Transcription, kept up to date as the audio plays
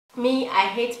Me, I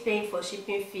hate paying for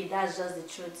shipping fee. That's just the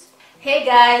truth. Hey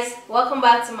guys, welcome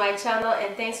back to my channel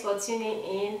and thanks for tuning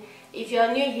in. If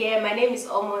you're new here, my name is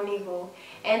Omoniho,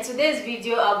 and today's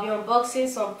video I'll be unboxing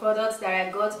some products that I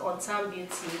got on Town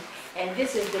Beauty, and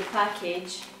this is the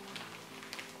package.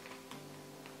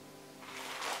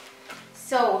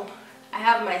 So I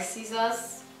have my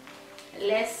scissors.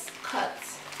 Let's cut.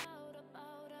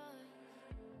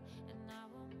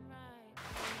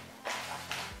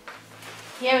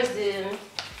 Here is the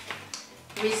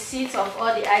receipt of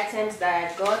all the items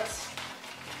that I got.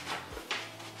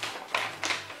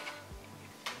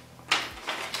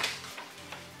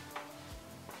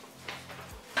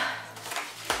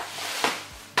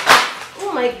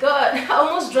 Oh my god, I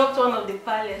almost dropped one of the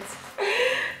palettes.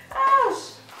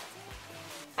 Ouch.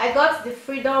 I got the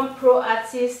Freedom Pro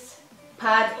Artist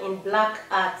pad in black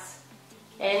art,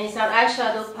 and it's an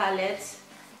eyeshadow palette.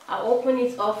 I'll open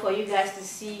it up for you guys to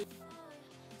see.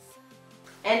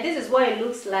 And this is what it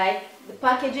looks like. The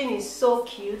packaging is so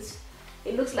cute.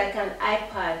 It looks like an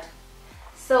iPad.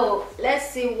 So let's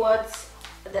see what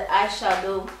the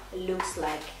eyeshadow looks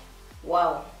like.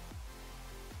 Wow.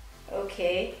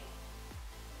 Okay.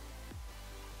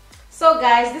 So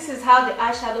guys, this is how the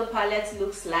eyeshadow palette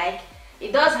looks like.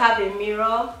 It does have a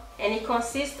mirror and it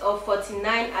consists of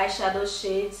 49 eyeshadow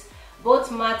shades,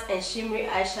 both matte and shimmery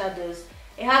eyeshadows.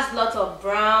 It has lots of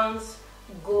browns,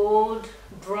 gold,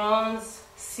 bronze,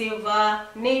 silver,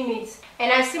 name it.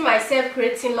 And I see myself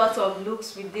creating lots of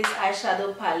looks with this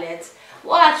eyeshadow palette.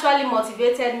 What actually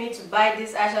motivated me to buy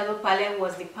this eyeshadow palette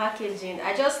was the packaging.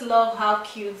 I just love how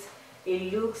cute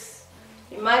it looks.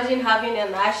 Imagine having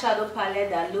an eyeshadow palette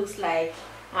that looks like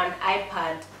an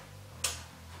iPad.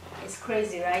 It's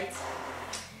crazy, right?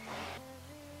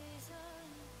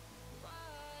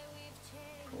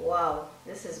 Wow,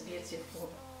 this is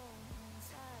beautiful.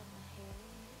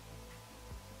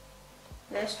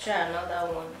 Let's try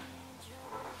another one.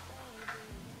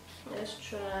 Let's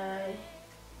try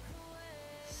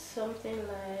something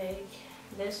like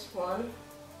this one.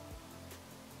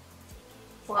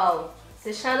 Wow,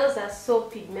 the shadows are so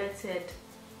pigmented.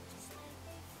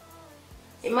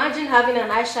 Imagine having an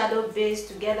eyeshadow base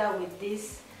together with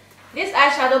this. This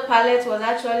eyeshadow palette was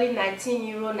actually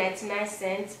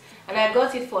 €19.99 and I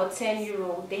got it for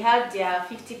 €10. They had their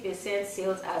 50%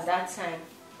 sales at that time.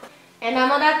 And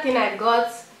another thing I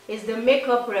got is the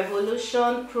Makeup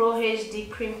Revolution Pro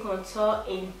HD Cream Contour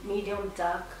in medium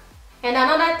dark. And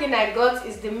another thing I got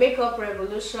is the Makeup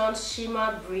Revolution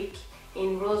Shimmer Brick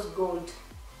in rose gold.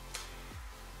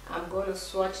 I'm going to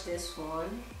swatch this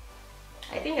one.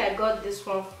 I think I got this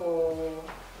one for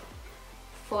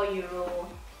 €4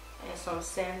 and some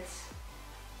cents.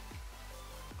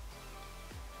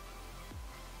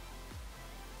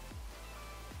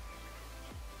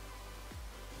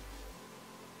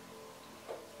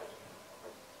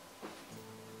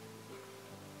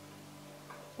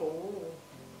 Oh,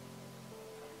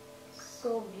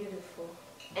 so beautiful.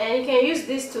 And you can use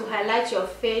this to highlight your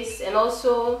face and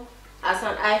also as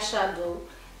an eyeshadow,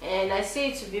 and I see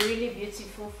it to be really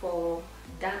beautiful for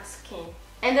dark skin.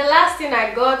 And the last thing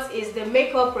I got is the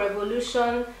Makeup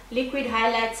Revolution liquid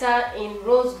highlighter in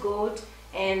rose gold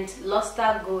and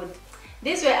luster gold.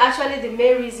 These were actually the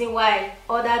main reason why I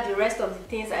ordered the rest of the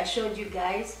things I showed you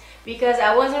guys, because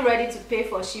I wasn't ready to pay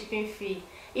for shipping fee.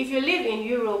 If you live in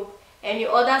Europe and you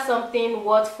order something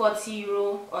worth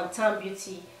 €40 on Town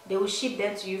Beauty, they will ship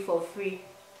them to you for free.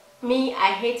 Me,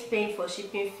 I hate paying for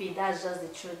shipping fee. That's just the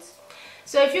truth.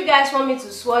 So if you guys want me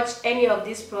to swatch any of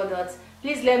these products,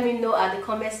 please let me know at the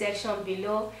comment section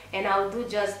below and I'll do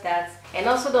just that. And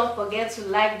also don't forget to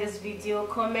like this video,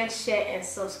 comment, share and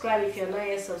subscribe if you're not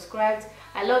yet subscribed.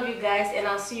 I love you guys and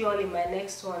I'll see you all in my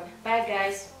next one. Bye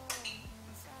guys.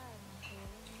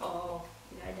 Oh,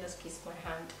 I just kissed my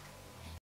hand.